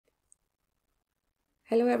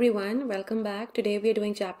Hello everyone, welcome back. Today we are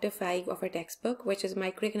doing chapter 5 of our textbook, which is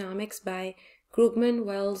Microeconomics by Krugman,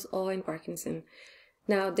 Wells, and Parkinson.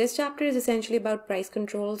 Now this chapter is essentially about price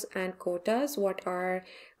controls and quotas, what are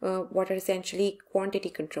essentially quantity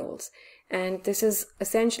controls. And this is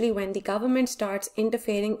essentially when the government starts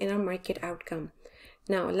interfering in a market outcome.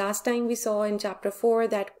 Now last time we saw in chapter 4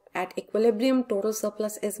 that at equilibrium, total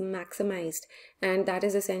surplus is maximized, and that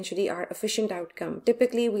is essentially our efficient outcome.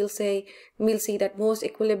 Typically, we'll see that most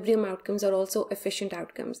equilibrium outcomes are also efficient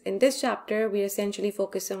outcomes. In this chapter, we're essentially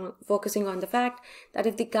focusing on the fact that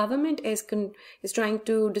if the government is trying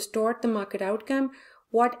to distort the market outcome,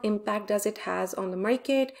 what impact does it has on the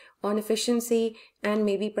market, on efficiency, and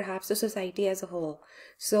maybe perhaps the society as a whole.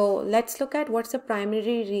 So let's look at what's the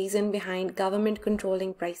primary reason behind government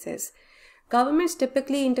controlling prices. Governments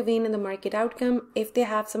typically intervene in the market outcome if they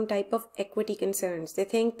have some type of equity concerns. They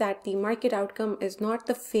think that the market outcome is not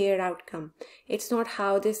the fair outcome. It's not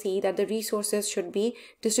how they see that the resources should be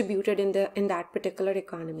distributed in that particular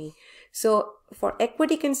economy. So for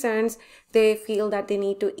equity concerns, they feel that they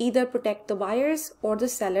need to either protect the buyers or the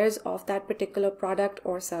sellers of that particular product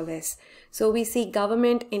or service. So we see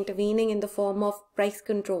government intervening in the form of price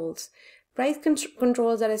controls. Price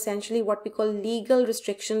controls are essentially what we call legal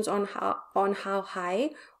restrictions on how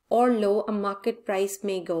high or low a market price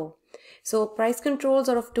may go. So price controls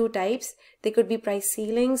are of two types. They could be price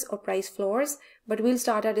ceilings or price floors, but we'll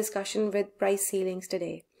start our discussion with price ceilings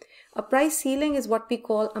today. A price ceiling is what we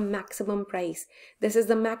call a maximum price. This is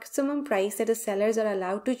the maximum price that the sellers are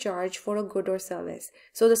allowed to charge for a good or service.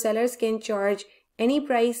 So the sellers can charge any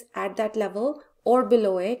price at that level or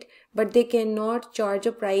below it, but they cannot charge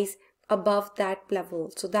a price above that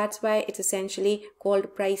level. So that's why it's essentially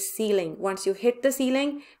called price ceiling. Once you hit the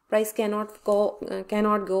ceiling, price cannot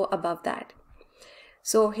go above that.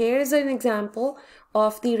 So here's an example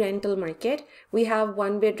of the rental market. We have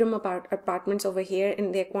one-bedroom apartments over here,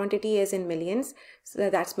 and their quantity is in millions. So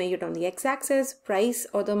that's measured on the x-axis. Price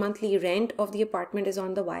or the monthly rent of the apartment is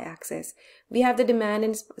on the y-axis. We have the demand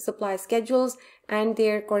and supply schedules and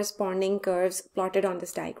their corresponding curves plotted on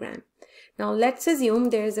this diagram. Now let's assume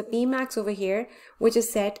there is a Pmax over here, which is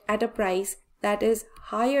set at a price that is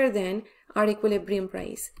higher than our equilibrium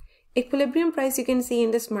price. Equilibrium price, you can see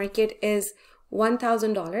in this market, is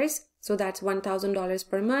 $1,000. So that's $1,000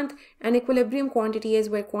 per month. And equilibrium quantity is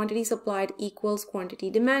where quantity supplied equals quantity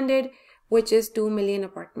demanded, which is 2 million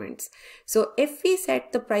apartments. So if we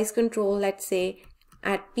set the price control, let's say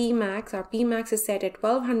at Pmax, our Pmax is set at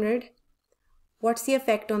 1200, what's the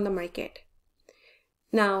effect on the market?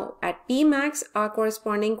 Now at Pmax, our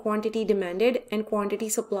corresponding quantity demanded and quantity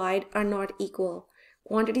supplied are not equal.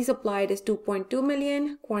 Quantity supplied is 2.2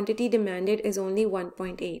 million, quantity demanded is only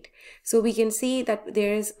 1.8. So we can see that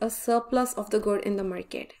there is a surplus of the good in the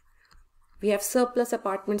market. We have surplus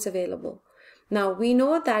apartments available. Now we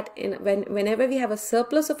know that whenever we have a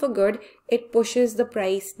surplus of a good, it pushes the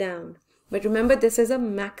price down. But remember, this is a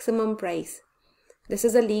maximum price. This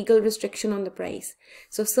is a legal restriction on the price.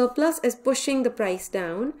 So surplus is pushing the price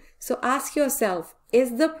down. So ask yourself,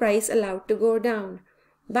 is the price allowed to go down?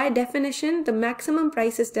 By definition, the maximum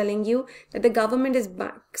price is telling you that the government is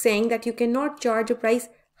saying that you cannot charge a price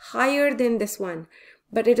higher than this one.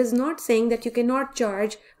 But it is not saying that you cannot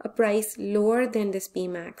charge a price lower than this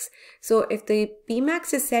Pmax. So if the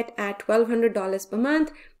Pmax is set at $1,200 per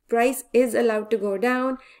month, price is allowed to go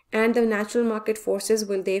down, and the natural market forces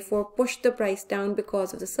will therefore push the price down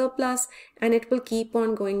because of the surplus, and it will keep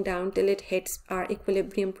on going down till it hits our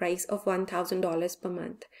equilibrium price of $1,000 per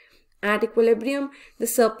month. At equilibrium, the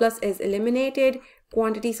surplus is eliminated.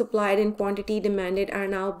 Quantity supplied and quantity demanded are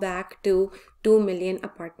now back to 2 million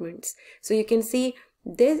apartments. So you can see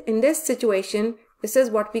this in this situation, this is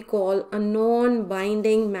what we call a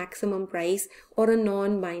non-binding maximum price or a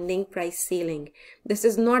non-binding price ceiling. This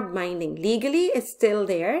is not binding. Legally, it's still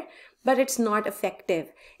there, but it's not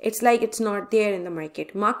effective. It's like it's not there in the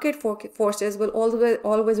market. Market forces will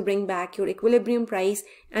always bring back your equilibrium price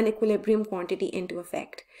and equilibrium quantity into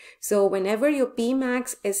effect. So whenever your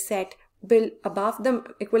Pmax is set above the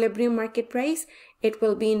equilibrium market price, it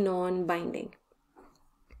will be non-binding.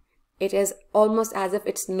 It is almost as if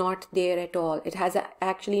it's not there at all. It has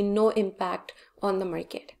actually no impact on the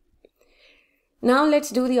market. Now let's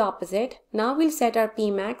do the opposite. Now we'll set our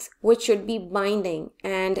Pmax, which should be binding.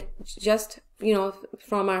 And just,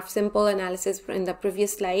 from our simple analysis in the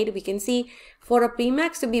previous slide, we can see for a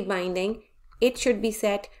Pmax to be binding, it should be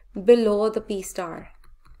set below the P star.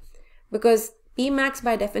 Because Pmax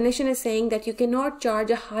by definition is saying that you cannot charge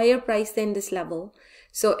a higher price than this level.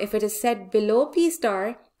 So if it is set below P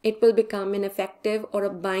star, it will become an effective or a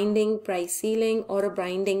binding price ceiling or a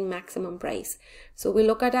binding maximum price. So we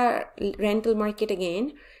look at our rental market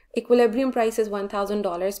again. Equilibrium price is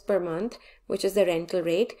 $1,000 per month, which is the rental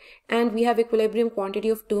rate, and we have equilibrium quantity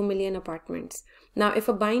of 2 million apartments. Now, if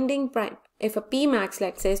a Pmax,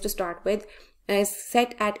 let's say, is to start with, is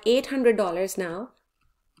set at $800 now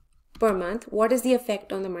per month, what is the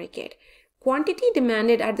effect on the market? Quantity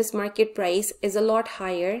demanded at this market price is a lot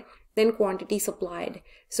higher than quantity supplied.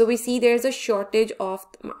 So we see there's a shortage of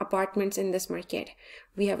apartments in this market.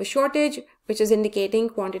 We have a shortage, which is indicating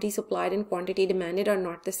quantity supplied and quantity demanded are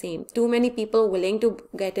not the same. Too many people willing to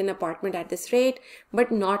get an apartment at this rate,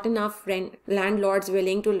 but not enough landlords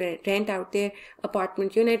willing to rent out their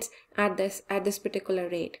apartment units at this particular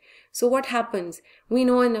rate. So what happens? We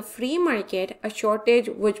know in a free market, a shortage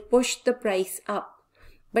would push the price up.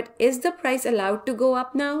 But is the price allowed to go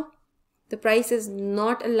up now? The price is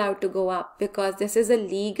not allowed to go up because this is a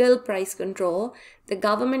legal price control. The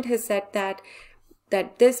government has said that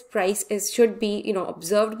this price should be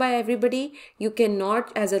observed by everybody. You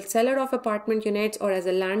cannot, as a seller of apartment units or as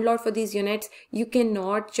a landlord for these units, you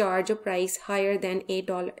cannot charge a price higher than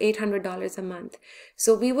 $800 a month.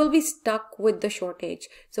 So we will be stuck with the shortage.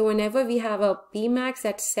 So whenever we have a Pmax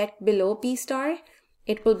that's set below P star,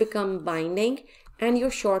 it will become binding and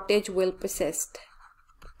your shortage will persist.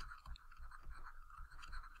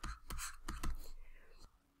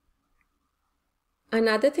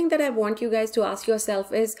 Another thing that I want you guys to ask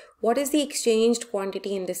yourself is, what is the exchanged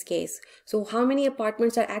quantity in this case? So how many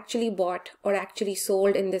apartments are actually bought or actually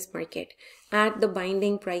sold in this market at the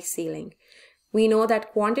binding price ceiling? We know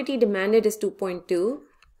that quantity demanded is 2.2,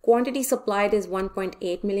 quantity supplied is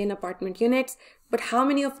 1.8 million apartment units, but how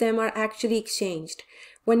many of them are actually exchanged?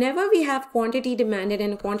 Whenever we have quantity demanded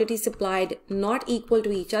and quantity supplied not equal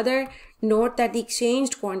to each other, note that the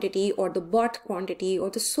exchanged quantity or the bought quantity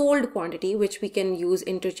or the sold quantity, which we can use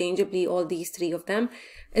interchangeably, all these three of them,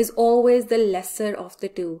 is always the lesser of the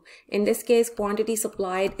two. In this case, quantity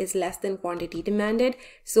supplied is less than quantity demanded.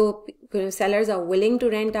 So sellers are willing to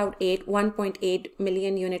rent out 1.8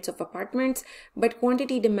 million units of apartments, but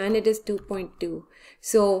quantity demanded is 2.2.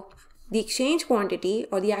 So the exchange quantity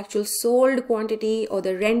or the actual sold quantity or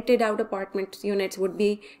the rented out apartment units would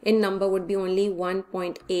be only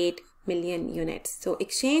 1.8 million units. So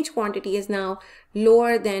exchange quantity is now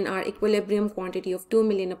lower than our equilibrium quantity of 2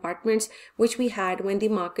 million apartments, which we had when the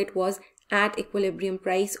market was at equilibrium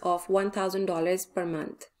price of $1,000 per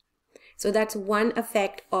month. So that's one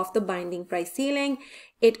effect of the binding price ceiling.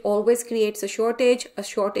 It always creates a shortage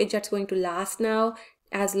that's going to last now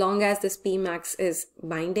as long as this Pmax is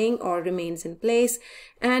binding or remains in place,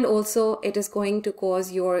 and also it is going to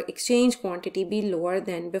cause your exchange quantity be lower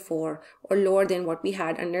than before or lower than what we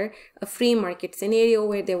had under a free market scenario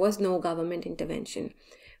where there was no government intervention.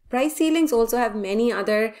 Price ceilings also have many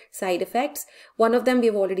other side effects. One of them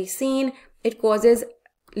we've already seen. It causes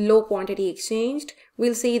low quantity exchanged.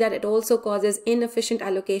 We'll see that it also causes inefficient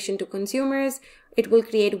allocation to consumers. It will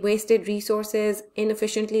create wasted resources,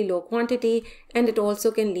 inefficiently low quantity, and it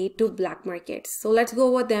also can lead to black markets. So let's go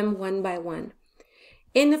over them one by one.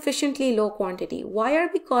 Inefficiently low quantity. Why are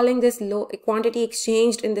we calling this low quantity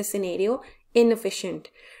exchanged in this scenario inefficient?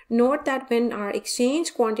 Note that when our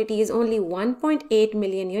exchange quantity is only 1.8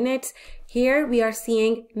 million units, here we are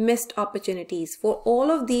seeing missed opportunities for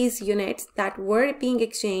all of these units that were being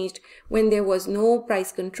exchanged when there was no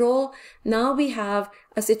price control. Now we have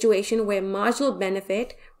a situation where marginal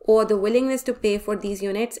benefit or the willingness to pay for these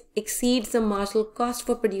units exceeds the marginal cost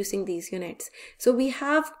for producing these units. So we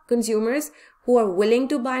have consumers who are willing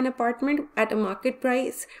to buy an apartment at a market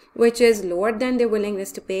price, which is lower than their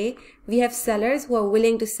willingness to pay. We have sellers who are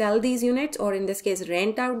willing to sell these units, or in this case,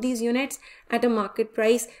 rent out these units at a market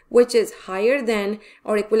price, which is higher than,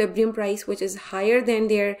 or equilibrium price, which is higher than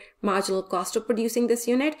their marginal cost of producing this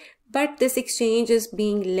unit. But this exchange is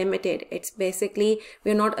being limited. It's basically,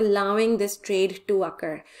 we're not allowing this trade to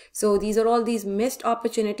occur. So these are all these missed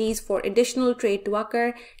opportunities for additional trade to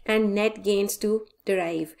occur and net gains to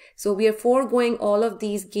derive. So we are foregoing all of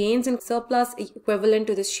these gains and surplus equivalent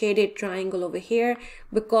to this shaded triangle over here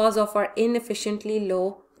because of our inefficiently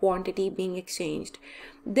low quantity being exchanged.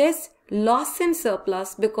 This loss in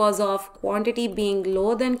surplus because of quantity being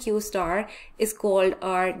lower than Q star is called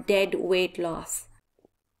our dead weight loss.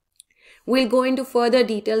 We'll go into further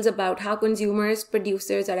details about how consumers,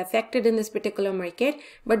 producers are affected in this particular market.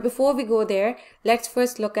 But before we go there, let's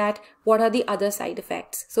first look at what are the other side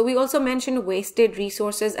effects. So we also mentioned wasted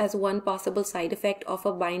resources as one possible side effect of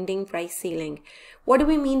a binding price ceiling. What do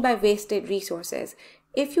we mean by wasted resources?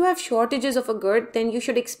 If you have shortages of a good, then you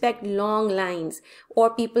should expect long lines or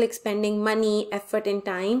people expending money, effort, and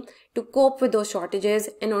time to cope with those shortages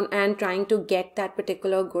and trying to get that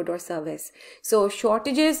particular good or service. So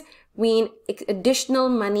shortages mean additional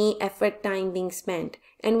money, effort, time being spent.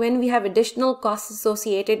 And when we have additional costs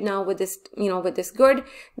associated now with this, with this good,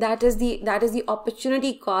 that is the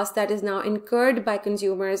opportunity cost that is now incurred by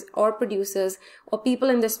consumers or producers or people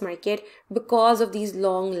in this market because of these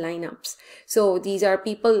long lineups. So these are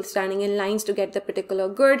people standing in lines to get the particular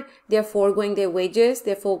good. They're foregoing their wages,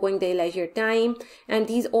 they're foregoing their leisure time, and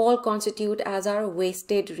these all constitute as our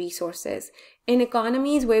wasted resources. In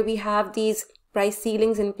economies where we have these price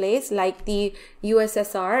ceilings in place, like the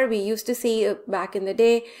USSR, we used to see back in the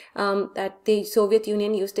day that the Soviet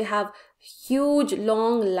Union used to have huge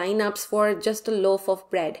long lineups for just a loaf of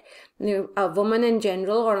bread. A woman in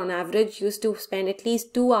general or on average used to spend at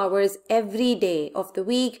least 2 hours every day of the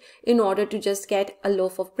week in order to just get a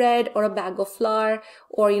loaf of bread or a bag of flour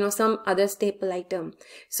or some other staple item.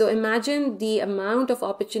 So imagine the amount of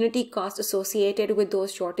opportunity cost associated with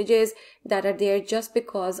those shortages that are there just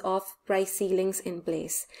because of price ceilings in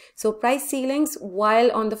place. So price ceilings,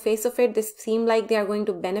 while on the face of it, this seem like they are going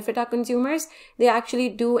to benefit our consumers, they actually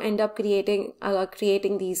do end up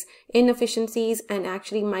creating these inefficiencies and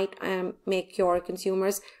actually might make your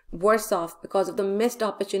consumers worse off because of the missed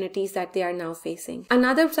opportunities that they are now facing.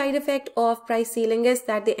 Another side effect of price ceiling is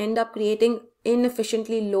that they end up creating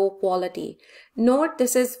inefficiently low quality. Note,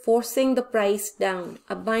 this is forcing the price down.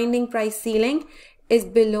 A binding price ceiling is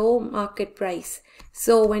below market price.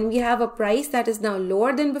 So when we have a price that is now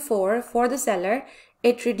lower than before for the seller,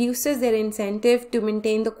 it reduces their incentive to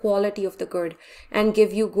maintain the quality of the good and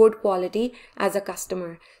give you good quality as a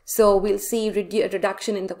customer. So we'll see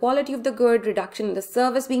reduction in the quality of the good, reduction in the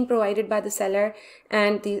service being provided by the seller,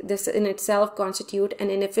 and this in itself constitute an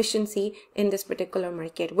inefficiency in this particular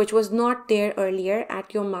market, which was not there earlier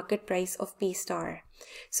at your market price of P star.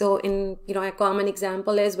 So in, a common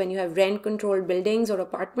example is when you have rent controlled buildings or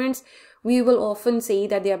apartments, we will often see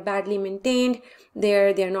that they are badly maintained,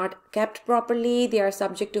 they're not kept properly, they are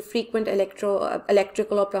subject to frequent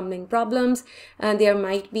electrical or plumbing problems, and there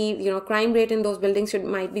might be, crime rate in those buildings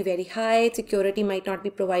might be very high, security might not be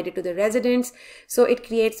provided to the residents. So it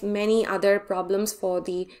creates many other problems for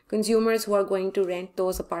the consumers who are going to rent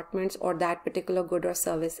those apartments or that particular good or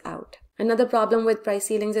service out. Another problem with price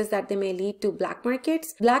ceilings is that they may lead to black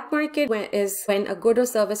markets. Black market is when a good or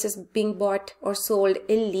service is being bought or sold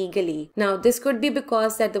illegally. Now, this could be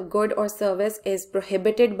because that the good or service is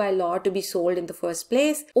prohibited by law to be sold in the first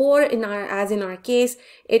place, or as in our case,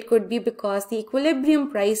 it could be because the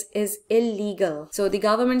equilibrium price is illegal. So the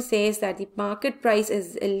government says that the market price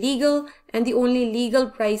is illegal and the only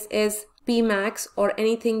legal price is Pmax or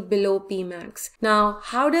anything below Pmax. Now,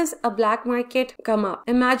 how does a black market come up?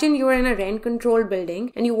 Imagine you are in a rent controlled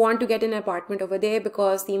building and you want to get an apartment over there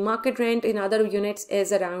because the market rent in other units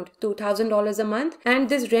is around $2,000 a month, and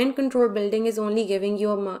this rent controlled building is only giving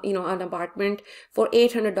you an apartment for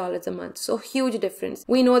 $800 a month. So huge difference.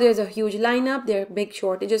 We know there's a huge lineup, there are big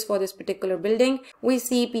shortages for this particular building. We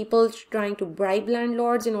see people trying to bribe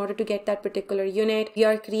landlords in order to get that particular unit. We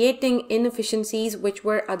are creating inefficiencies which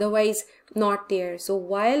were otherwise not there. So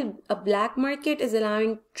while a black market is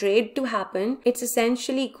allowing trade to happen, it's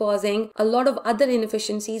essentially causing a lot of other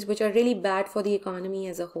inefficiencies which are really bad for the economy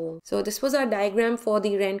as a whole. So this was our diagram for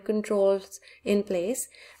the rent controls in place,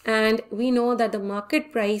 and we know that the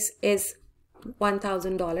market price is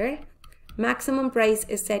 $1,000. Maximum price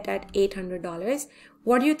is set at $800.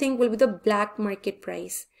 What do you think will be the black market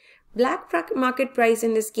price? Black market price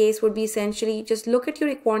in this case would be essentially just look at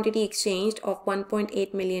your quantity exchanged of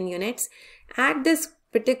 1.8 million units. At this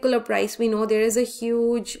particular price, we know there is a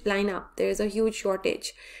huge lineup, there is a huge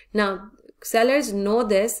shortage. Now, sellers know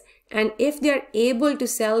this, and if they are able to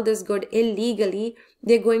sell this good illegally,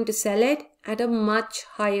 they're going to sell it at a much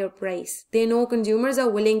higher price. They know consumers are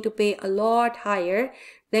willing to pay a lot higher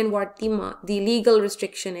than what the legal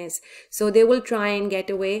restriction is. So they will try and get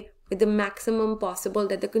away with the maximum possible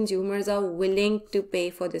that the consumers are willing to pay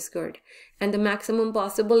for this good. And the maximum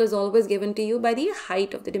possible is always given to you by the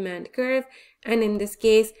height of the demand curve. And in this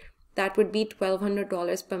case, that would be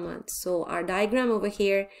 $1,200 per month. So our diagram over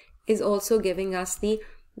here is also giving us the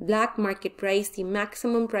black market price, the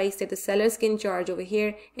maximum price that the sellers can charge over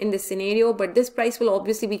here in this scenario. But this price will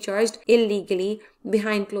obviously be charged illegally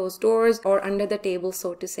behind closed doors or under the table,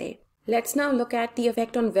 so to say. Let's now look at the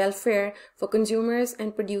effect on welfare for consumers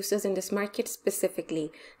and producers in this market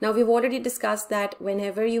specifically. Now, we've already discussed that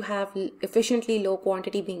whenever you have efficiently low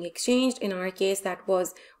quantity being exchanged, in our case that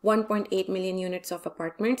was 1.8 million units of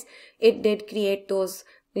apartments, it did create those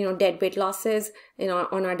deadweight losses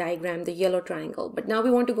on our diagram, the yellow triangle. But now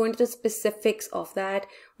we want to go into the specifics of that.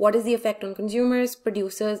 What is the effect on consumers,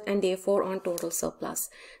 producers, and therefore on total surplus?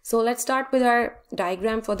 So let's start with our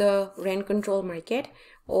diagram for the rent control market,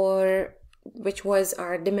 which was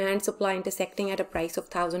our demand supply intersecting at a price of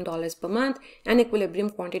 $1,000 per month, and equilibrium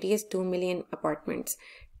quantity is 2 million apartments.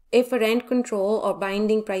 If a rent control or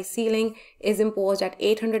binding price ceiling is imposed at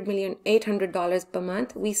 $800 per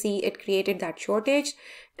month, we see it created that shortage,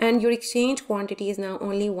 and your exchange quantity is now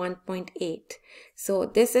only 1.8. So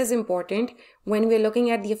this is important. When we're looking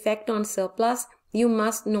at the effect on surplus, you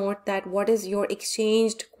must note that what is your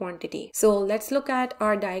exchanged quantity. So let's look at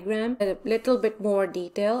our diagram in a little bit more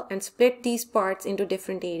detail and split these parts into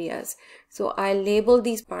different areas. So I'll label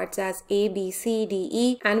these parts as A, B, C, D,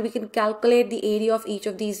 E, and we can calculate the area of each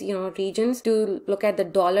of these regions to look at the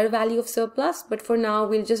dollar value of surplus. But for now,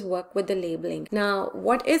 we'll just work with the labeling. Now,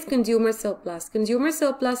 what is consumer surplus? Consumer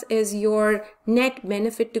surplus is your net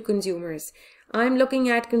benefit to consumers. I'm looking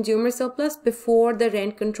at consumer surplus before the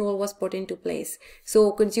rent control was put into place.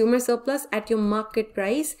 So consumer surplus at your market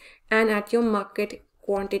price and at your market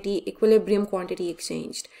quantity, equilibrium quantity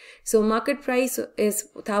exchanged. So market price is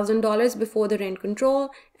 $1,000 before the rent control,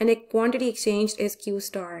 and a quantity exchanged is Q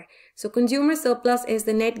star. So consumer surplus is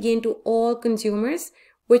the net gain to all consumers,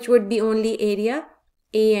 which would be only area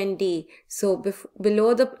A and D. So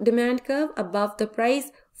below the demand curve, above the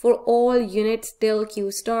price, for all units till Q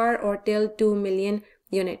star or till 2 million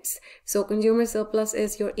units. So consumer surplus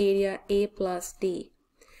is your area A plus D.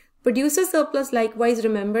 Producer surplus, likewise,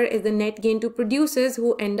 remember, is the net gain to producers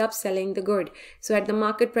who end up selling the good. So at the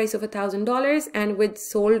market price of $1,000 and with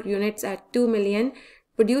sold units at 2 million,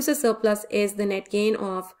 producer surplus is the net gain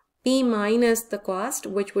of P minus the cost,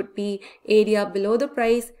 which would be area below the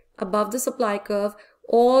price, above the supply curve,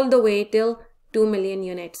 all the way till 2 million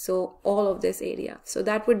units. So all of this area. So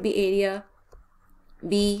that would be area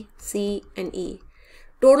B, C, and E.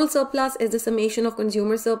 Total surplus is the summation of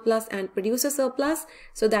consumer surplus and producer surplus.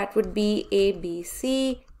 So that would be A, B,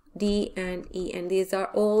 C, D, and E. And these are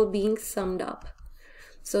all being summed up.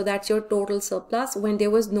 So that's your total surplus when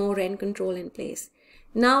there was no rent control in place.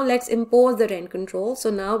 Now let's impose the rent control.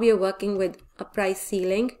 So now we are working with a price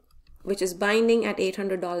ceiling, which is binding at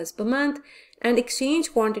 $800 per month, and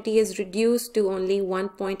exchange quantity is reduced to only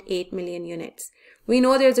 1.8 million units. We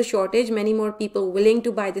know there's a shortage, many more people willing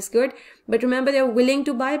to buy this good, but remember, they're willing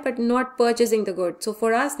to buy but not purchasing the good. So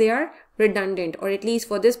for us, they are redundant, or at least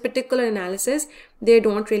for this particular analysis, they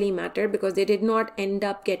don't really matter because they did not end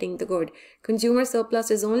up getting the good. Consumer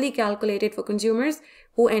surplus is only calculated for consumers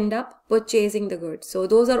who end up purchasing the goods. So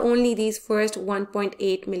those are only these first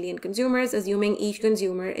 1.8 million consumers, assuming each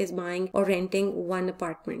consumer is buying or renting one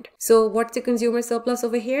apartment. So what's the consumer surplus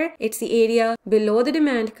over here? It's the area below the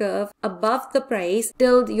demand curve, above the price,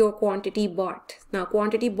 till your quantity bought. Now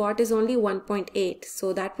quantity bought is only 1.8.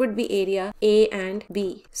 So that would be area A and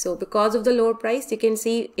B. So because of the lower price, you can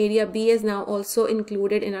see area B is now also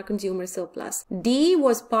included in our consumer surplus. D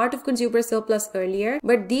was part of consumer surplus earlier,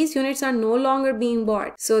 but these units are no longer being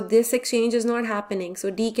bought. So this exchange is not happening. So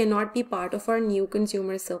D cannot be part of our new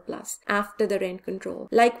consumer surplus after the rent control.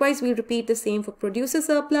 Likewise, we repeat the same for producer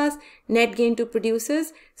surplus, net gain to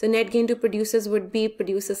producers. So net gain to producers would be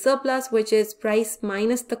producer surplus, which is price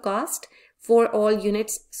minus the cost for all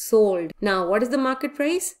units sold. Now, what is the market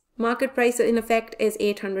price? Market price in effect is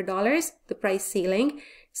 $800, the price ceiling.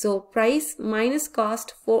 So price minus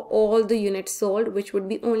cost for all the units sold, which would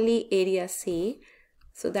be only area C.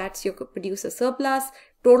 So that's your producer surplus.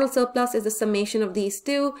 Total surplus is the summation of these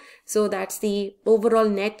two. So that's the overall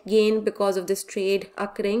net gain because of this trade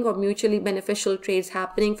occurring, or mutually beneficial trades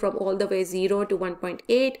happening from all the way 0 to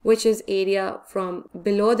 1.8, which is area from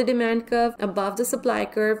below the demand curve, above the supply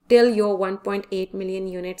curve, till your 1.8 million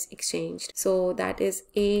units exchanged. So that is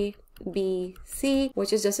A, B, C,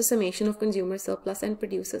 which is just a summation of consumer surplus and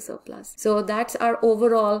producer surplus. So that's our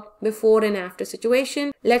overall before and after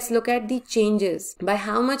situation. Let's look at the changes. By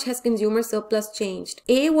how much has consumer surplus changed?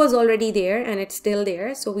 A was already there and it's still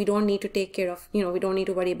there. So we don't need to take care of, we don't need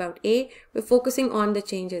to worry about A. We're focusing on the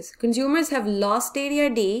changes. Consumers have lost area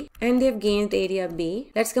D and they've gained area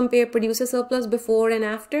B. Let's compare producer surplus before and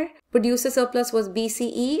after. Producer surplus was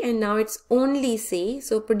BCE and now it's only C.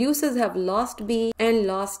 So producers have lost B and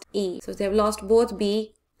lost E. So they have lost both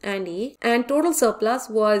B and E. And total surplus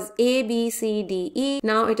was A, B, C, D, E.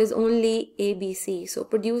 Now it is only A, B, C. So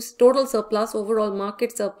total surplus, overall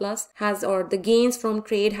market surplus or the gains from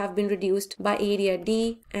trade have been reduced by area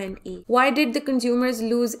D and E. Why did the consumers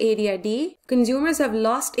lose area D? Consumers have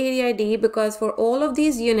lost area D because for all of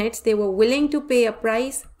these units, they were willing to pay a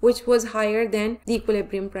price which was higher than the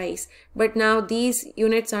equilibrium price. But now these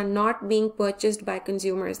units are not being purchased by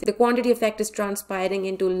consumers. The quantity effect is transpiring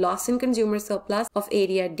into loss in consumer surplus of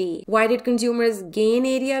area D. Why did consumers gain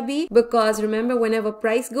area B? Because remember, whenever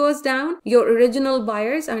price goes down, your original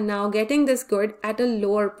buyers are now getting this good at a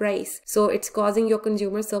lower price. So it's causing your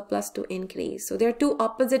consumer surplus to increase. So there are two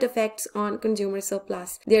opposite effects on consumer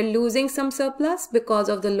surplus. They're losing some surplus because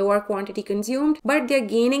of the lower quantity consumed, but they're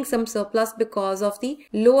gaining some surplus because of the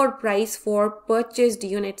lower price for purchased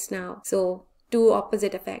units now. So two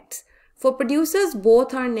opposite effects. For producers,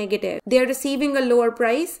 both are negative. They're receiving a lower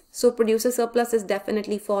price, so producer surplus is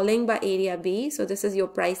definitely falling by area B. So this is your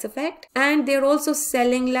price effect. And they're also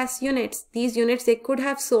selling less units. These units they could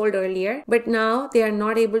have sold earlier, but now they are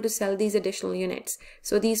not able to sell these additional units.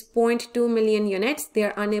 So these 0.2 million units, they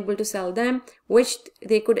are unable to sell them, which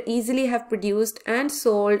they could easily have produced and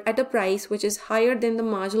sold at a price which is higher than the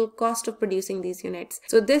marginal cost of producing these units.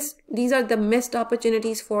 So these are the missed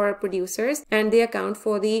opportunities for producers, and they account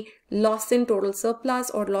for the loss in total surplus,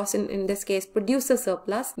 or loss in this case producer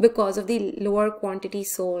surplus, because of the lower quantity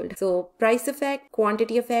sold. So price effect,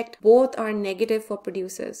 quantity effect, both are negative for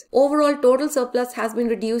producers. Overall total surplus has been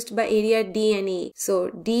reduced by area D and E. So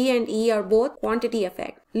D and E are both quantity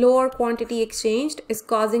effect. Lower quantity exchanged is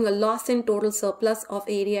causing a loss in total surplus of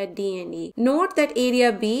area D and E. Note that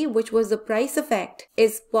area B, which was the price effect,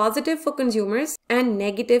 is positive for consumers and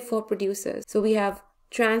negative for producers. So we have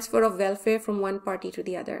transfer of welfare from one party to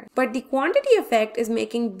the other. But the quantity effect is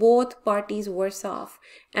making both parties worse off.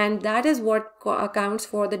 And that is what accounts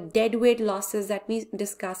for the deadweight losses that we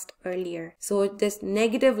discussed earlier. So this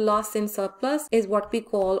negative loss in surplus is what we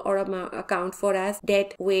call or account for as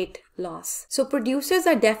deadweight loss. So producers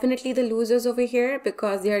are definitely the losers over here,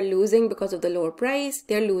 because they are losing because of the lower price.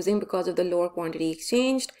 They're losing because of the lower quantity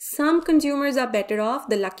exchanged. Some consumers are better off,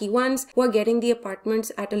 the lucky ones who are getting the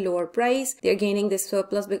apartments at a lower price. They're gaining this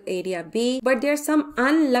surplus with area B. But there are some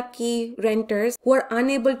unlucky renters who are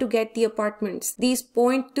unable to get the apartments. These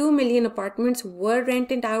 0.2 million apartments were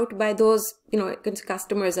rented out by those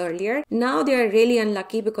customers earlier. Now they are really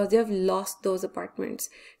unlucky because they have lost those apartments.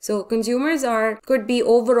 So consumers could be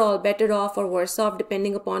overall better off or worse off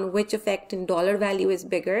depending upon which effect in dollar value is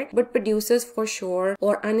bigger, but producers for sure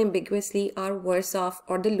or unambiguously are worse off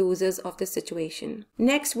or the losers of the situation.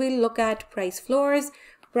 Next, we'll look at price floors.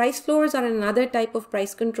 Price floors are another type of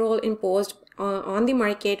price control imposed on the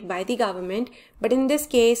market by the government, but in this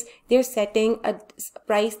case they're setting a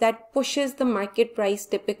price that pushes the market price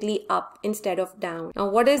typically up instead of down. Now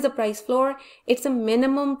what is the price floor? It's a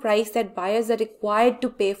minimum price that buyers are required to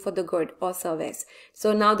pay for the good or service.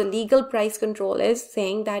 So now the legal price control is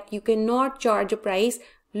saying that you cannot charge a price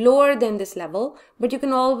lower than this level, but you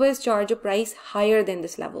can always charge a price higher than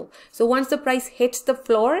this level. So once the price hits the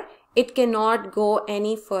floor, it cannot go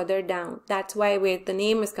any further down. That's why where the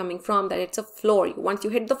name is coming from, that it's a floor. Once you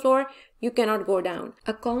hit the floor, you cannot go down.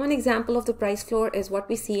 A common example of the price floor is what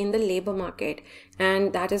we see in the labor market,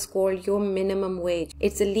 and that is called your minimum wage.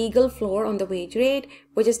 It's a legal floor on the wage rate,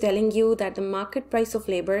 which is telling you that the market price of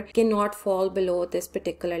labor cannot fall below this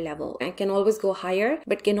particular level and can always go higher,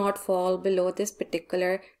 but cannot fall below this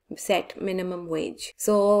particular set minimum wage.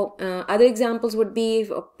 So other examples would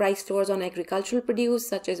be price floors on agricultural produce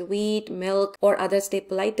such as wheat, milk, or other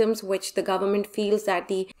staple items which the government feels that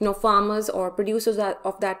the farmers or producers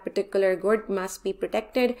of that particular good must be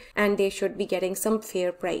protected and they should be getting some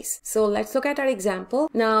fair price. So let's look at our example.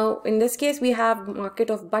 Now in this case we have market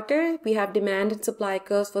of butter. We have demand and supply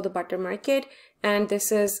curves for the butter market, and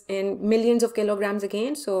this is in millions of kilograms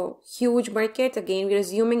again, so huge market. Again, we're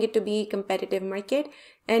assuming it to be competitive market.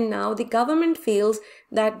 And now the government feels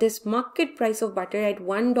that this market price of butter at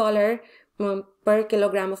 $1 per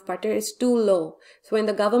kilogram of butter is too low. So when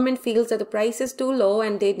the government feels that the price is too low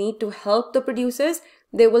and they need to help the producers,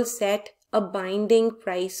 they will set a binding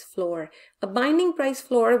price floor. A binding price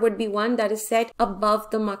floor would be one that is set above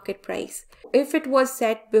the market price. If it was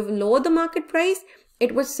set below the market price,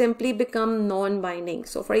 it would simply become non-binding.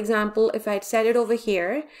 So for example, if I'd set it over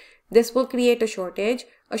here, this will create a shortage.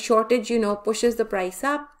 A shortage, pushes the price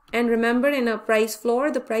up. And remember, in a price floor,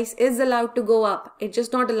 the price is allowed to go up. It's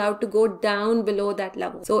just not allowed to go down below that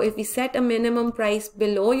level. So if we set a minimum price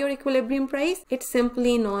below your equilibrium price, it's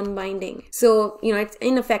simply non-binding. So, it's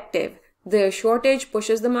ineffective. The shortage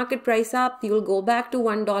pushes the market price up. You will go back to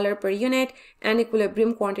 $1 per unit, and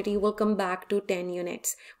equilibrium quantity will come back to 10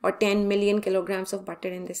 units or 10 million kilograms of butter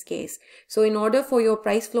in this case. So in order for your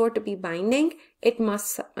price floor to be binding, it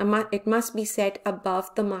must be set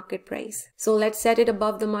above the market price. So let's set it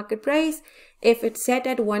above the market price. If it's set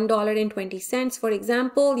at $1.20, for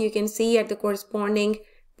example, you can see at the corresponding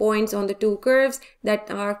points on the two curves that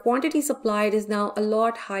our quantity supplied is now a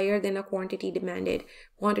lot higher than our quantity demanded.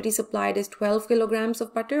 Quantity supplied is 12 kilograms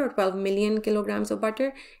of butter, or 12 million kilograms of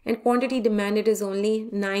butter, and quantity demanded is only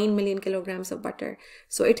 9 million kilograms of butter.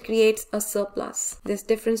 So it creates a surplus. This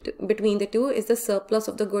difference between the two is the surplus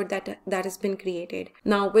of the good that has been created.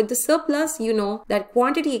 Now with the surplus, you know that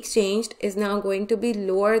quantity exchanged is now going to be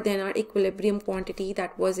lower than our equilibrium quantity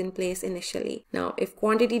that was in place initially. Now if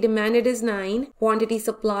quantity demanded is 9, quantity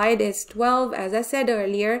supplied is 12, as I said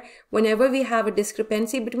earlier, whenever we have a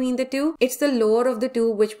discrepancy between the two, it's the lower of the two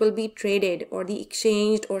which will be traded, or the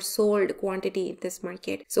exchanged or sold quantity in this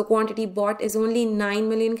market. So quantity bought is only 9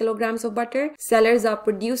 million kilograms of butter. Sellers are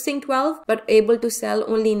producing 12 but able to sell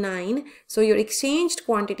only 9. So your exchanged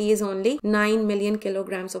quantity is only 9 million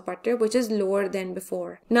kilograms of butter, which is lower than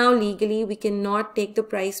before. Now legally we cannot take the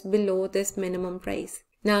price below this minimum price.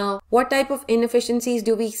 Now, what type of inefficiencies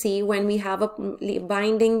do we see when we have a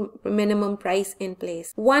binding minimum price in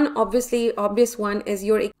place? One obvious one is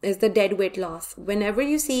the deadweight loss. Whenever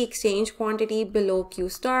you see exchange quantity below Q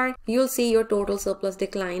star, you'll see your total surplus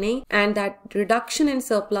declining, and that reduction in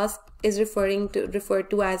surplus is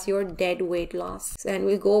referred to as your deadweight loss. And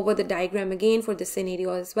we'll go over the diagram again for this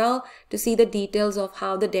scenario as well to see the details of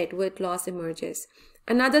how the deadweight loss emerges.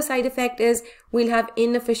 Another side effect is we'll have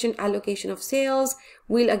inefficient allocation of sales.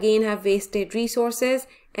 We'll again have wasted resources.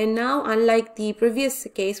 And now, unlike the previous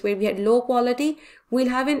case where we had low quality, we'll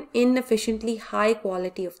have an inefficiently high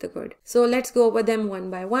quality of the good. So let's go over them one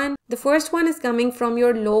by one. The first one is coming from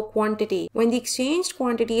your low quantity. When the exchanged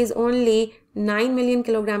quantity is only 9 million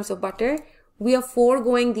kilograms of butter, we are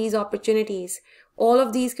foregoing these opportunities. All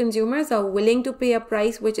of these consumers are willing to pay a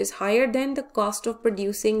price which is higher than the cost of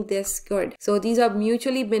producing this good. So these are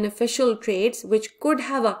mutually beneficial trades which could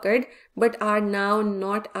have occurred but are now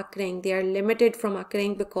not occurring. They are limited from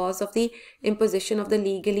occurring because of the imposition of the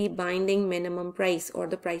legally binding minimum price, or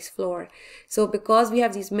the price floor. So because we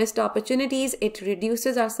have these missed opportunities, it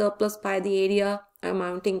reduces our surplus by the area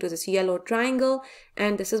amounting to this yellow triangle,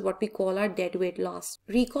 and this is what we call our deadweight loss.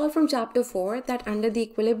 Recall from chapter 4 that under the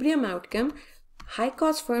equilibrium outcome,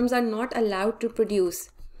 high-cost firms are not allowed to produce.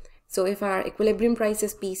 So if our equilibrium price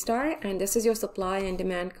is P star, and this is your supply and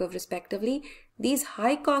demand curve respectively, these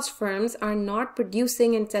high-cost firms are not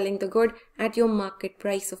producing and selling the good at your market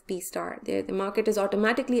price of P star. The market is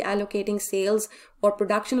automatically allocating sales or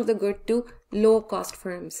production of the good to low-cost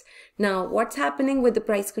firms. Now, what's happening with the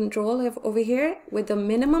price control over here? With the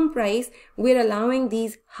minimum price, we're allowing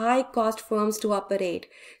these high-cost firms to operate.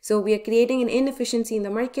 So we are creating an inefficiency in the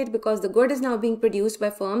market because the good is now being produced by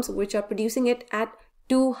firms which are producing it at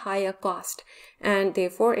too high a cost, and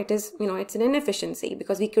therefore it is, it's an inefficiency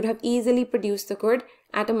because we could have easily produced the good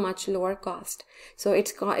at a much lower cost. So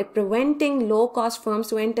it's preventing low cost firms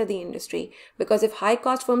to enter the industry, because if high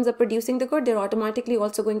cost firms are producing the good, they're automatically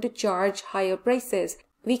also going to charge higher prices.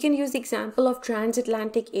 We can use the example of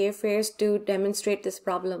transatlantic airfares to demonstrate this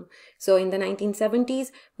problem. So in the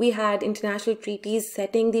 1970s, we had international treaties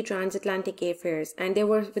setting the transatlantic airfares, and they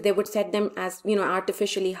would set them as,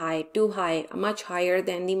 artificially high, too high, much higher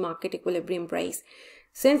than the market equilibrium price.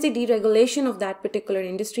 Since the deregulation of that particular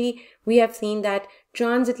industry, we have seen that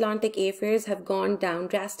transatlantic airfares have gone down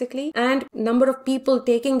drastically, and number of people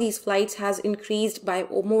taking these flights has increased by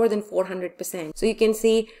more than 400%. So you can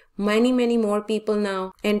see many more people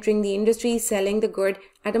now entering the industry, selling the good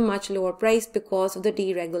at a much lower price because of the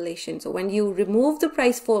deregulation. So when you remove the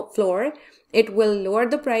price floor, it will lower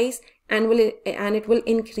the price and it will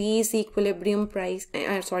increase the equilibrium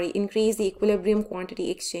increase the equilibrium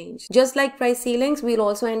quantity exchange. Just like price ceilings, we'll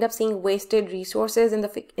also end up seeing wasted resources in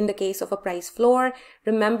the case of a price floor.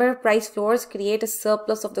 Remember, price floors create a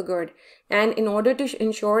surplus of the good, and in order to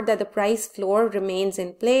ensure that the price floor remains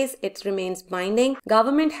in place, it remains binding,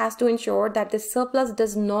 government has to ensure that the surplus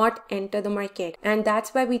does not enter the market. And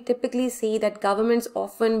that's why we typically see that governments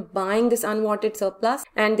often buying this unwanted surplus,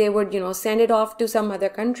 and they would send it off to some other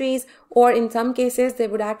countries, or in some cases they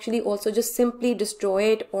would actually also just simply destroy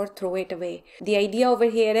it or throw it away. The idea over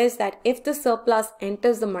here is that if the surplus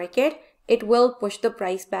enters the market, it will push the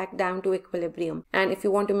price back down to equilibrium. And if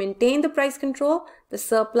you want to maintain the price control, the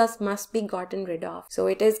surplus must be gotten rid of. So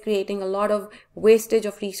it is creating a lot of wastage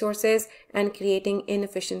of resources and creating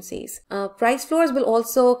inefficiencies. Price floors will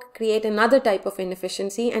also create another type of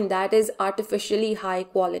inefficiency, and that is artificially high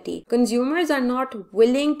quality. Consumers are not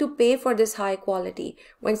willing to pay for this high quality.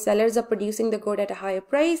 When sellers are producing the good at a higher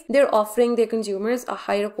price, they're offering their consumers a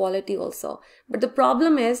higher quality also. But the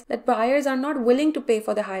problem is that buyers are not willing to pay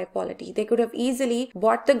for the higher quality. They could have easily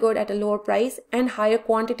bought the good at a lower price and higher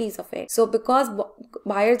quantities of it. So because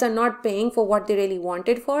buyers are not paying for what they really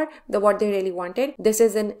wanted This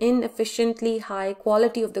is an inefficiently high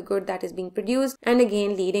quality of the good that is being produced, and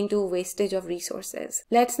again leading to wastage of resources.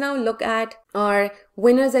 Let's now look at our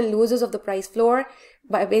winners and losers of the price floor.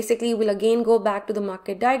 But basically, we'll again go back to the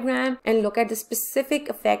market diagram and look at the specific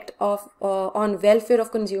effect of on welfare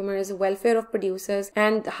of consumers, welfare of producers,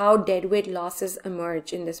 and how deadweight losses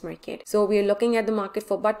emerge in this market. So we are looking at the market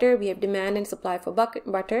for butter. We have demand and supply for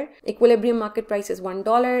butter. Equilibrium market price is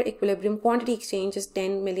 $1. Equilibrium quantity exchange is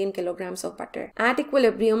 10 million kilograms of butter. At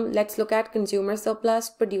equilibrium, let's look at consumer surplus,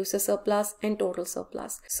 producer surplus, and total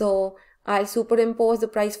surplus. So I'll superimpose the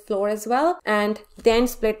price floor as well and then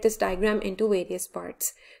split this diagram into various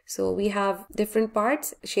parts. So we have different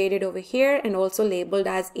parts shaded over here and also labeled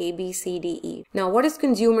as A, B, C, D, E. Now, what is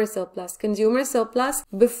consumer surplus? Consumer surplus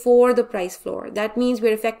before the price floor. That means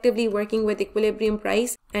we're effectively working with equilibrium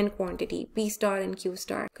price and quantity, P star and Q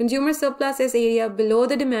star. Consumer surplus is area below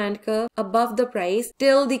the demand curve, above the price,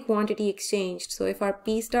 till the quantity exchanged. So if our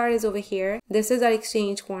P star is over here, this is our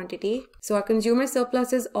exchange quantity. So our consumer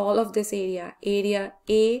surplus is all of this area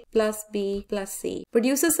A plus B plus C.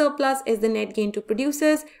 Producer surplus is the net gain to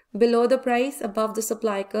producers below the price, above the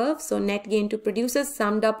supply curve. So net gain to producers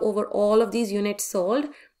summed up over all of these units sold.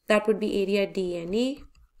 That would be area D and E.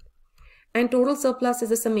 And total surplus is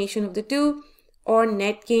the summation of the two, or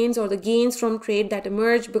net gains, or the gains from trade that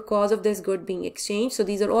emerge because of this good being exchanged. So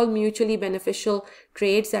these are all mutually beneficial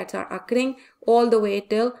trades that are occurring all the way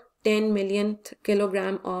till 10 millionth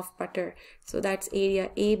kilogram of butter. So that's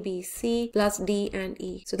area A, B, C plus D and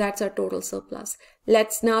E. So that's our total surplus.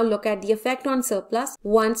 Let's now look at the effect on surplus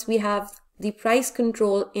once we have the price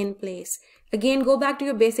control in place. Again, go back to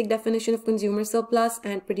your basic definition of consumer surplus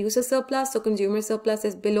and producer surplus. So consumer surplus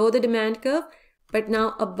is below the demand curve, but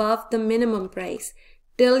now above the minimum price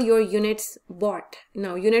till your units bought.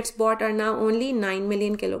 Now units bought are now only 9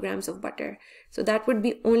 million kilograms of butter. So that would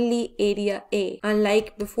be only area A.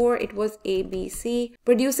 Unlike before, it was A, B, C.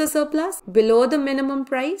 Producer surplus below the minimum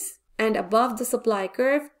price and above the supply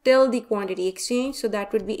curve till the quantity exchange. So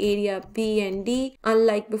that would be area B and D,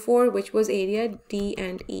 unlike before, which was area D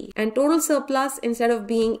and E. And total surplus, instead of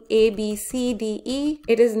being A, B, C, D, E,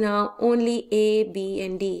 it is now only A, B,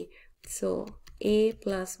 and D. So A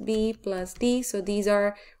plus B plus D. So these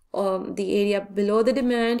are the area below the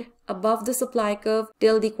demand, above the supply curve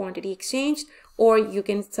till the quantity exchanged, or you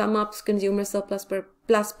can sum up consumer surplus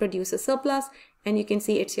plus producer surplus, and you can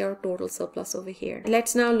see it's your total surplus over here.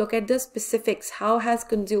 Let's now look at the specifics. How has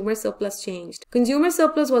consumer surplus changed? Consumer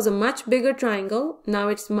surplus was a much bigger triangle. Now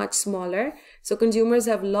it's much smaller. So consumers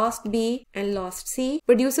have lost B and lost C.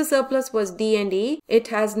 Producer surplus was D and E. It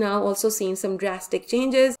has now also seen some drastic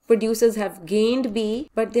changes. Producers have gained B,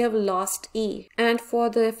 but they have lost E. And for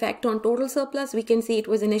the effect on total surplus, we can see it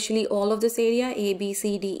was initially all of this area, A, B,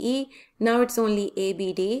 C, D, E. Now it's only A,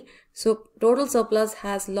 B, D. So total surplus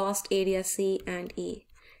has lost area C and E.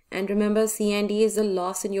 And remember, C and E is the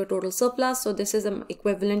loss in your total surplus. So this is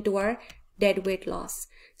equivalent to our deadweight loss.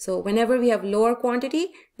 So whenever we have lower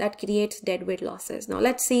quantity, that creates deadweight losses. Now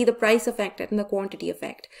let's see the price effect and the quantity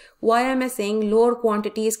effect. Why am I saying lower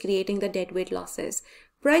quantity is creating the deadweight losses?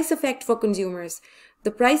 Price effect for consumers. The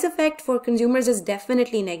price effect for consumers is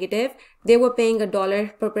definitely negative. They were paying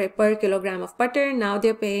 $1 per kilogram of butter. Now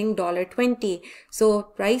they're paying $1.20. So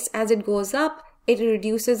price, as it goes up, it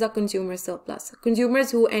reduces our consumer surplus. Consumers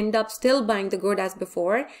who end up still buying the good as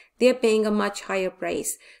before, they're paying a much higher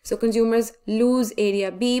price. So consumers lose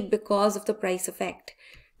area B because of the price effect.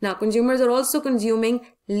 Now consumers are also consuming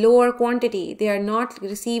lower quantity. They are not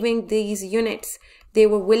receiving these units. They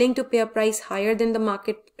were willing to pay a price higher than the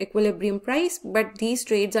market equilibrium price, but these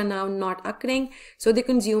trades are now not occurring. So the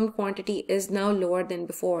consumed quantity is now lower than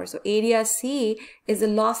before. So area C is a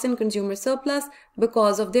loss in consumer surplus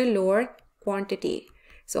because of their lower quantity.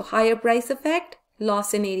 So higher price effect,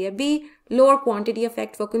 loss in area B, lower quantity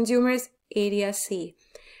effect for consumers, area C.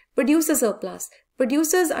 Producer surplus.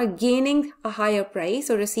 Producers are gaining a higher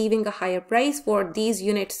price or receiving a higher price for these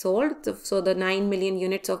units sold. So the 9 million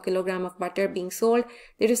units of kilogram of butter being sold,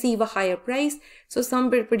 they receive a higher price. So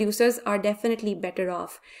some producers are definitely better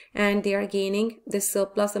off and they are gaining this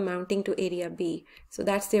surplus amounting to area B. So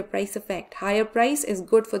that's their price effect. Higher price is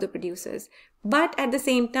good for the producers. But at the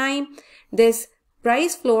same time, this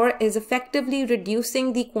price floor is effectively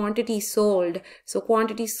reducing the quantity sold. So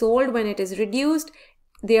quantity sold, when it is reduced,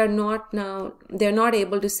 they're not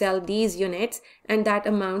able to sell these units, and that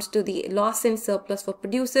amounts to the loss in surplus for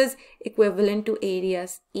producers equivalent to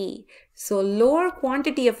areas E. So lower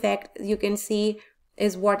quantity effect, you can see,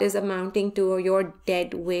 is what is amounting to your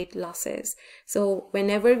dead weight losses. So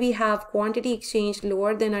whenever we have quantity exchanged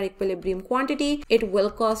lower than our equilibrium quantity, it will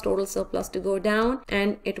cause total surplus to go down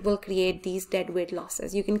and it will create these dead weight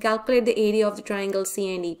losses. You can calculate the area of the triangle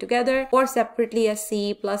C and E together or separately as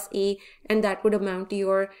C plus E, and that would amount to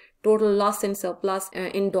your total loss and surplus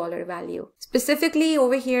in dollar value. Specifically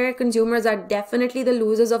over here, consumers are definitely the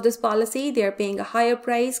losers of this policy. They are paying a higher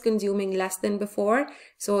price, consuming less than before.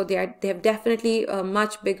 So they have definitely a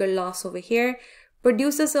much bigger loss over here.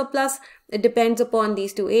 Producer surplus, it depends upon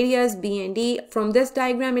these two areas, B and D. From this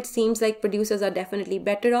diagram, it seems like producers are definitely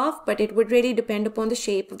better off, but it would really depend upon the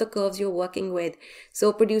shape of the curves you're working with.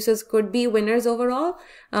 So producers could be winners overall.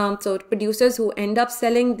 So producers who end up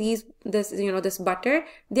selling this butter,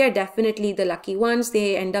 they are definitely the lucky ones.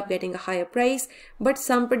 They end up getting a higher price, but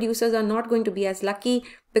some producers are not going to be as lucky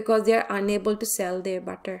because they are unable to sell their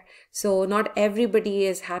butter. So not everybody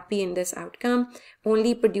is happy in this outcome.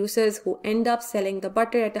 Only producers who end up selling the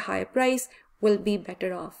butter at a higher price will be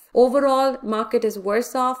better off. Overall, market is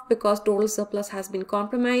worse off because total surplus has been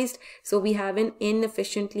compromised. So we have an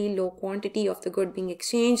inefficiently low quantity of the good being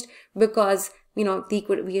exchanged because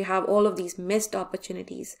we have all of these missed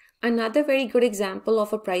opportunities. Another very good example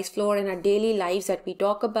of a price floor in our daily lives that we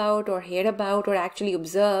talk about or hear about or actually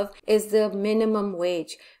observe is the minimum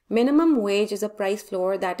wage. Minimum wage is a price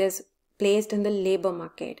floor that is placed in the labor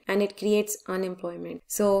market and it creates unemployment.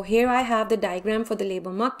 So here I have the diagram for the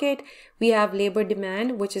labor market. We have labor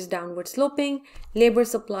demand, which is downward sloping, labor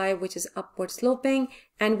supply, which is upward sloping,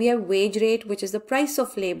 and we have wage rate, which is the price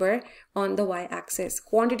of labor on the y-axis.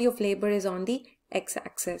 Quantity of labor is on the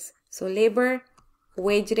x-axis. So labor,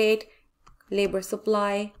 wage rate, labor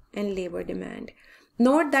supply, and labor demand.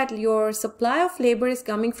 Note that your supply of labor is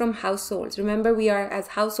coming from households. Remember, as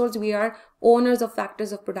households, we are owners of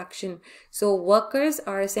factors of production. So workers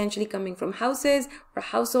are essentially coming from houses or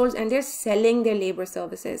households and they're selling their labor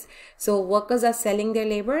services. So workers are selling their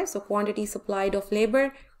labor. So quantity supplied of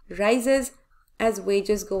labor rises as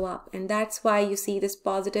wages go up. And that's why you see this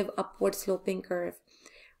positive upward sloping curve.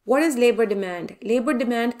 What is labor demand? Labor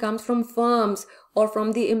demand comes from firms or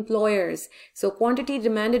from the employers. So quantity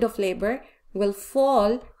demanded of labor will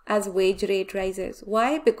fall as wage rate rises.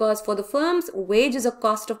 Why? Because for the firms, wage is a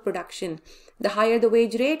cost of production. The higher the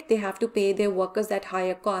wage rate, they have to pay their workers that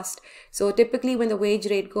higher cost. So typically when the wage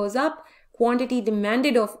rate goes up, quantity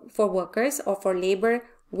demanded for workers or for labor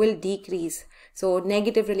will decrease. So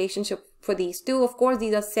negative relationship for these two. Of course,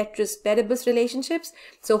 these are ceteris paribus relationships.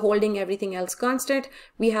 So holding everything else constant,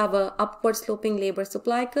 we have a upward sloping labor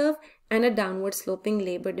supply curve and a downward sloping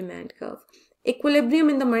labor demand curve. Equilibrium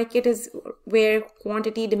in the market is where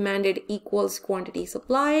quantity demanded equals quantity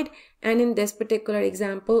supplied, and in this particular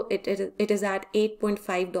example it is at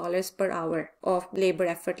 $8.5 per hour of labor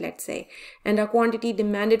effort, let's say, and our quantity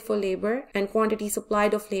demanded for labor and quantity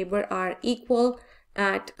supplied of labor are equal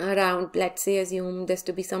at around, let's say, assume this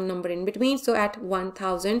to be some number in between, so at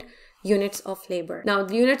 1000 units of labor. Now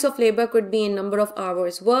the units of labor could be in number of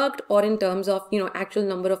hours worked or in terms of actual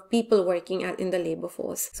number of people working in the labor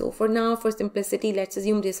force. So for now, for simplicity, let's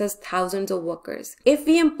assume this is thousands of workers. If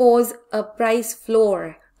we impose a price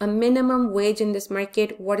floor, a minimum wage in this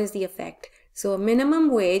market, what is the effect? So a minimum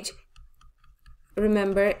wage,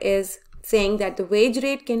 remember, is saying that the wage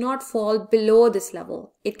rate cannot fall below this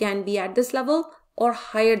level. It can be at this level or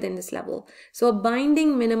higher than this level. So a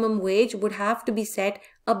binding minimum wage would have to be set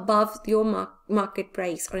above your market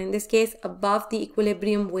price, or in this case above the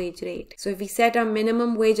equilibrium wage rate. So if we set our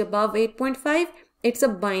minimum wage above 8.5, it's a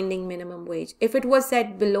binding minimum wage. If it was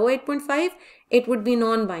set below 8.5, it would be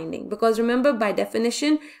non-binding, because remember, by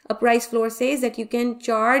definition, a price floor says that you can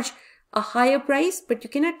charge a higher price, but you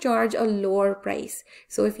cannot charge a lower price.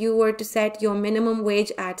 So if you were to set your minimum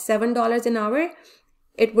wage at $7 an hour,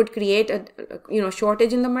 it would create a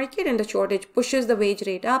shortage in the market, and the shortage pushes the wage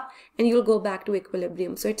rate up and you'll go back to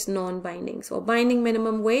equilibrium. So it's non-binding. So a binding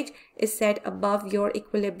minimum wage is set above your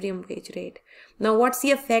equilibrium wage rate. Now what's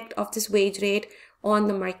the effect of this wage rate on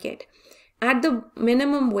the market? At the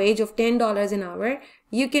minimum wage of $10 an hour,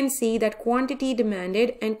 you can see that quantity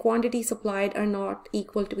demanded and quantity supplied are not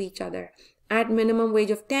equal to each other. At minimum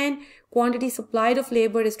wage of 10, quantity supplied of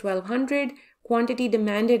labor is 1200, quantity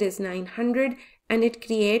demanded is 900, and it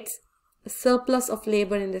creates a surplus of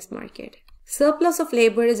labor in this market. Surplus of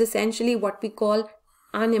labor is essentially what we call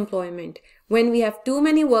unemployment, when we have too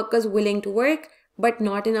many workers willing to work but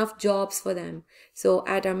not enough jobs for them. So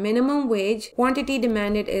at our minimum wage, quantity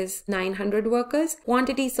demanded is 900 workers,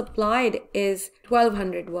 quantity supplied is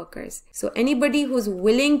 1200 workers. So anybody who's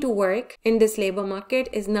willing to work in this labor market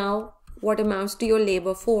is now what amounts to your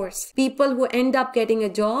labor force. People who end up getting a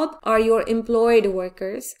job are your employed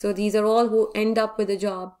workers. So these are all who end up with a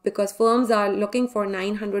job, because firms are looking for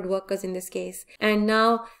 900 workers in this case. And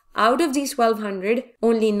now out of these 1200,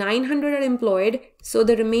 only 900 are employed. So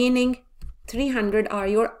the remaining 300 are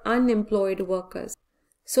your unemployed workers.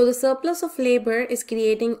 So the surplus of labor is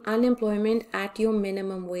creating unemployment at your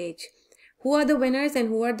minimum wage. Who are the winners and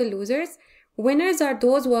who are the losers? Winners are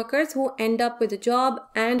those workers who end up with a job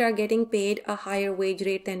and are getting paid a higher wage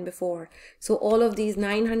rate than before. So all of these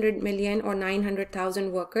 900 million or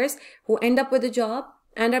 900,000 workers who end up with a job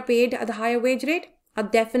and are paid at the higher wage rate are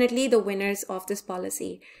definitely the winners of this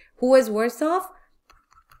policy. Who is worse off?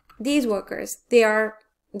 These workers.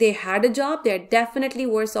 They had a job. They're definitely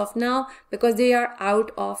worse off now because they are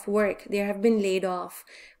out of work. They have been laid off.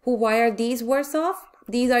 Why are these worse off?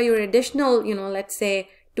 These are your additional, let's say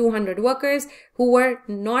 200 workers who were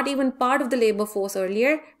not even part of the labor force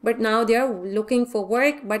earlier, but now they are looking for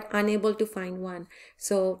work but unable to find one.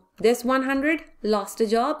 So this 100 lost a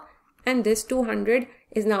job, and this 200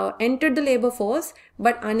 is now entered the labor force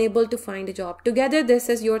but unable to find a job. Together, this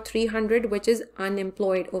is your 300, which is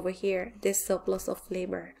unemployed over here, this surplus of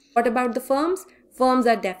labor. What about the firms? Firms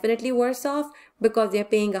are definitely worse off because they're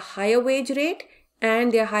paying a higher wage rate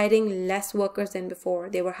and they're hiring less workers than before.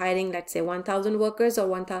 They were hiring, let's say, 1,000 workers or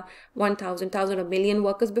 1,000 or million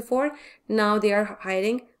workers before. Now they are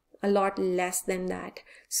hiring a lot less than that.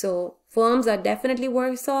 So firms are definitely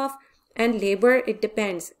worse off. And labor, it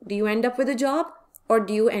depends. Do you end up with a job or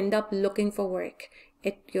do you end up looking for work?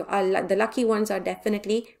 The lucky ones are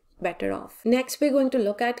definitely better off. Next, we're going to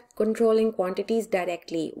look at controlling quantities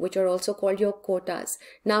directly, which are also called your quotas.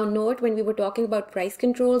 Now note, when we were talking about price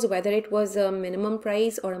controls, whether it was a minimum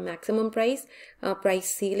price or a maximum price, a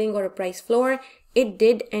price ceiling or a price floor, it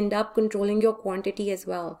did end up controlling your quantity as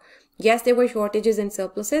well. Yes, there were shortages and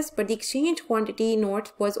surpluses, but the exchange quantity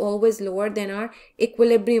note was always lower than our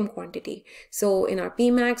equilibrium quantity. So in our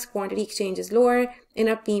Pmax, quantity exchange is lower. In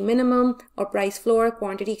our P minimum or price floor,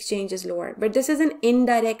 quantity exchange is lower. But this is an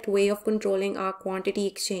indirect way of controlling our quantity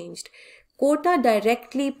exchanged. Quota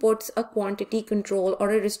directly puts a quantity control or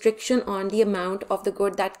a restriction on the amount of the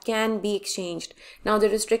good that can be exchanged. Now the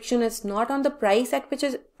restriction is not on the price at which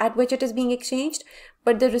it is being exchanged,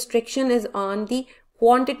 but the restriction is on the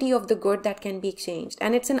quantity of the good that can be exchanged,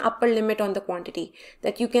 and it's an upper limit on the quantity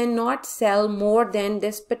that you cannot sell more than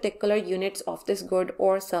this particular units of this good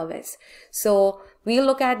or service. So we'll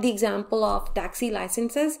look at the example of taxi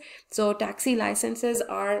licenses. So taxi licenses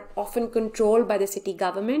are often controlled by the city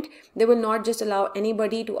government. They will not just allow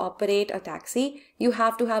anybody to operate a taxi. You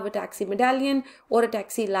have to have a taxi medallion or a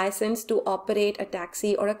taxi license to operate a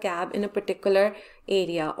taxi or a cab in a particular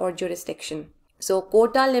area or jurisdiction. So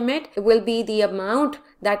quota limit will be the amount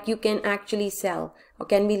that you can actually sell or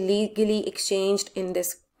can be legally exchanged in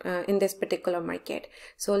this particular market.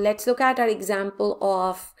 So let's look at our example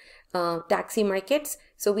of taxi markets.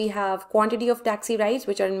 So we have quantity of taxi rides,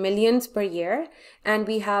 which are in millions per year, and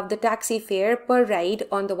we have the taxi fare per ride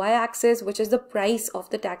on the y-axis, which is the price of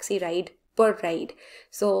the taxi ride per ride.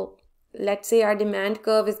 So let's say our demand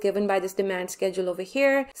curve is given by this demand schedule over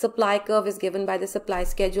here. Supply curve is given by the supply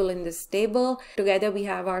schedule in this table. Together we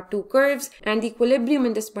have our two curves, and the equilibrium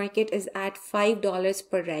in this market is at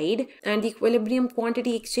 $5 per ride, and the equilibrium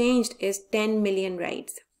quantity exchanged is 10 million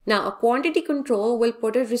rides. Now, a quantity control will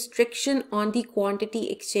put a restriction on the quantity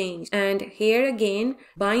exchange. And here again,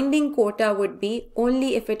 binding quota would be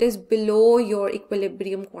only if it is below your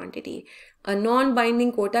equilibrium quantity. A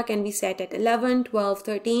non-binding quota can be set at 11, 12,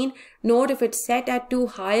 13. Note, if it's set at too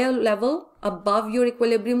high a level above your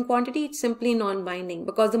equilibrium quantity, it's simply non-binding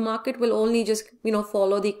because the market will only just,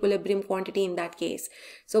 follow the equilibrium quantity in that case.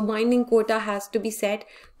 So binding quota has to be set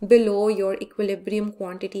below your equilibrium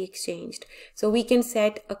quantity exchanged. So we can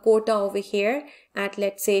set a quota over here at,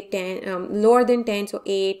 let's say 10, lower than 10, so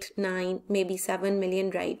 8, 9, maybe 7 million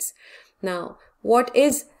rides. Now, what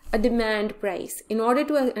is a demand price? In order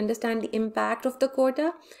to understand the impact of the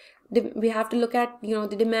quota, we have to look at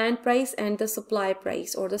the demand price and the supply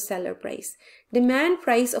price or the seller price. Demand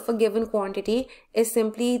price of a given quantity is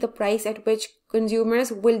simply the price at which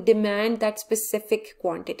consumers will demand that specific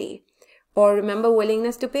quantity. Or remember,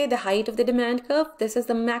 willingness to pay, the height of the demand curve. This is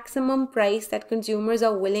the maximum price that consumers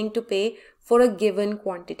are willing to pay for a given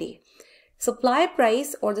quantity. Supply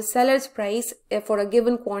price or the seller's price for a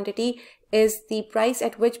given quantity is the price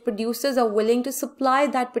at which producers are willing to supply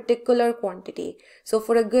that particular quantity. So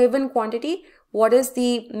for a given quantity, what is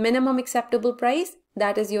the minimum acceptable price?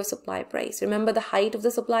 That is your supply price. Remember the height of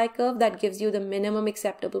the supply curve, that gives you the minimum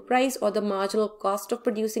acceptable price or the marginal cost of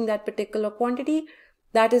producing that particular quantity.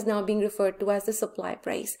 that is now being referred to as the supply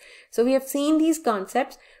price. So we have seen these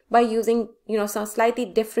concepts by using, some slightly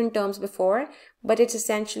different terms before, but it's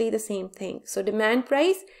essentially the same thing. So demand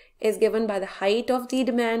price is given by the height of the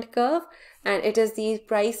demand curve, and it is the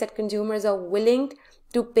price that consumers are willing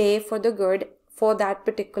to pay for the good for that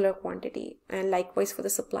particular quantity, and likewise for the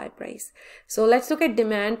supply price. So let's look at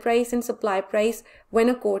demand price and supply price when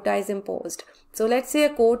a quota is imposed. So let's say a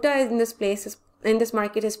quota in this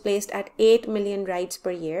market is placed at 8 million rides per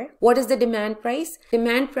year. What is the demand price?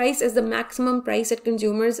 Demand price is the maximum price that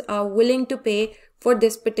consumers are willing to pay for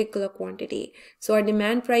this particular quantity. So our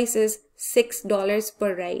demand price is $6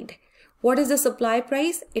 per ride. What is the supply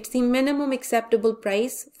price? It's the minimum acceptable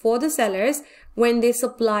price for the sellers when they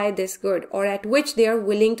supply this good, or at which they are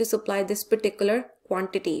willing to supply this particular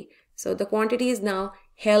quantity. So the quantity is now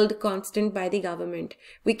held constant by the government.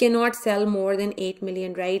 We cannot sell more than 8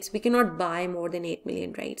 million rides. We cannot buy more than 8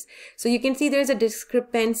 million rides. So you can see there's a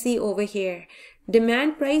discrepancy over here.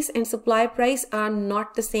 Demand price and supply price are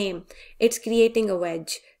not the same. It's creating a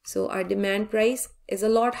wedge. So our demand price is a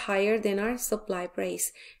lot higher than our supply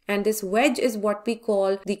price. And this wedge is what we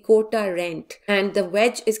call the quota rent. And the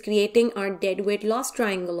wedge is creating our deadweight loss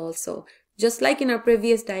triangle also. Just like in our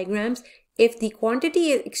previous diagrams, if the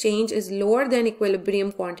quantity exchange is lower than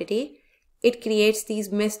equilibrium quantity, it creates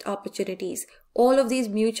these missed opportunities. All of these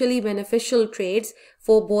mutually beneficial trades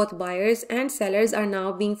for both buyers and sellers are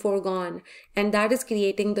now being foregone, and that is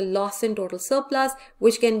creating the loss in total surplus,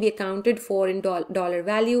 which can be accounted for in dollar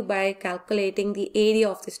value by calculating the area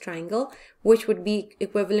of this triangle, which would be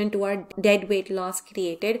equivalent to our deadweight loss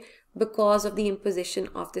created because of the imposition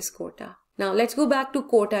of this quota. Now let's go back to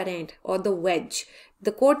quota rent, or the wedge.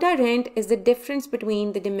 The quota rent is the difference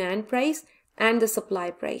between the demand price and the supply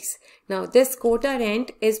price. Now this quota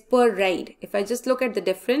rent is per ride. If I just look at the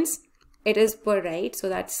difference, it is per ride. So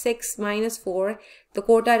that's 6 minus 4. The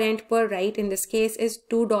quota rent per ride in this case is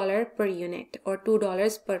 $2 per unit, or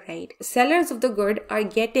 $2 per ride. Sellers of the good are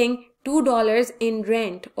getting $2 in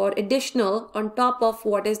rent or additional on top of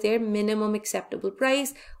what is their minimum acceptable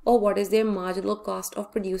price, or what is their marginal cost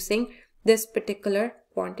of producing this particular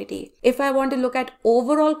quantity. If I want to look at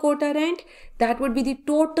overall quota rent, that would be the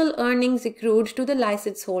total earnings accrued to the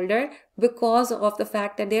license holder because of the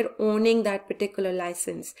fact that they're owning that particular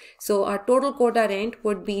license. So our total quota rent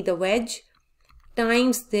would be the wedge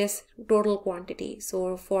times this total quantity.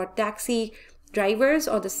 So for taxi drivers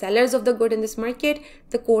or the sellers of the good in this market,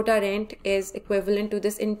 the quota rent is equivalent to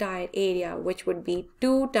this entire area, which would be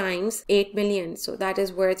 2 times 8 million. So that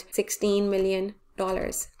is worth $16 million.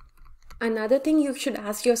 Another thing you should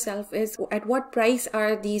ask yourself is, at what price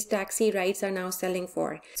are these taxi rides are now selling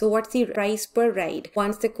for? So what's the price per ride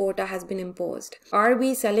once the quota has been imposed? Are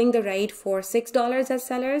we selling the ride for $6 as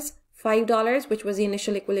sellers, $5, which was the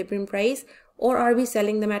initial equilibrium price, or are we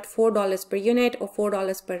selling them at $4 per unit or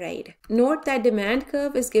 $4 per ride? Note that demand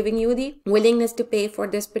curve is giving you the willingness to pay for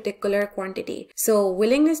this particular quantity. So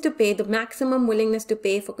willingness to pay, the maximum willingness to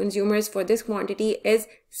pay for consumers for this quantity is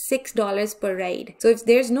 $6 per ride. So if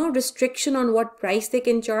there's no restriction on what price they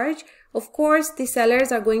can charge, of course, the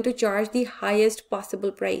sellers are going to charge the highest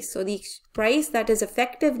possible price. So the price that is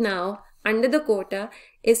effective now under the quota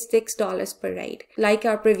is $6 per ride. Like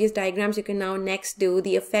our previous diagrams, you can now next do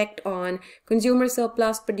the effect on consumer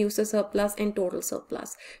surplus, producer surplus, and total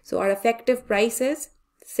surplus. So our effective price is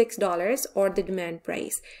 $6, or the demand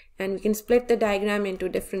price. And we can split the diagram into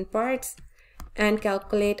different parts and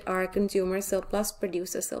calculate our consumer surplus,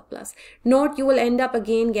 producer surplus. Note, you will end up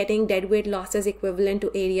again getting deadweight losses equivalent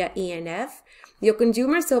to area E and F. Your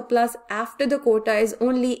consumer surplus after the quota is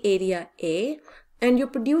only area A, and your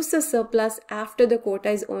producer surplus after the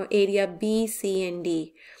quota is area B, C, and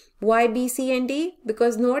D. Why B, C, and D?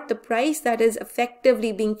 Because note, the price that is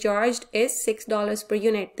effectively being charged is $6 per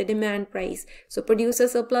unit, the demand price. So producer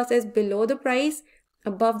surplus is below the price,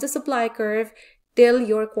 above the supply curve, till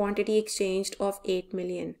your quantity exchanged of 8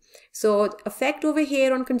 million. So effect over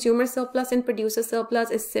here on consumer surplus and producer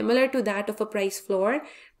surplus is similar to that of a price floor,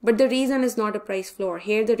 but the reason is not a price floor.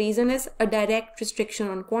 Here the reason is a direct restriction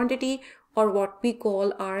on quantity, or what we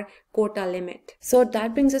call our quota limit. So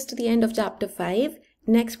that brings us to the end of chapter 5.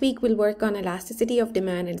 Next week we'll work on elasticity of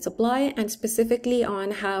demand and supply, and specifically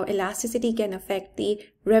on how elasticity can affect the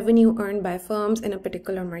revenue earned by firms in a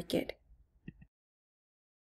particular market.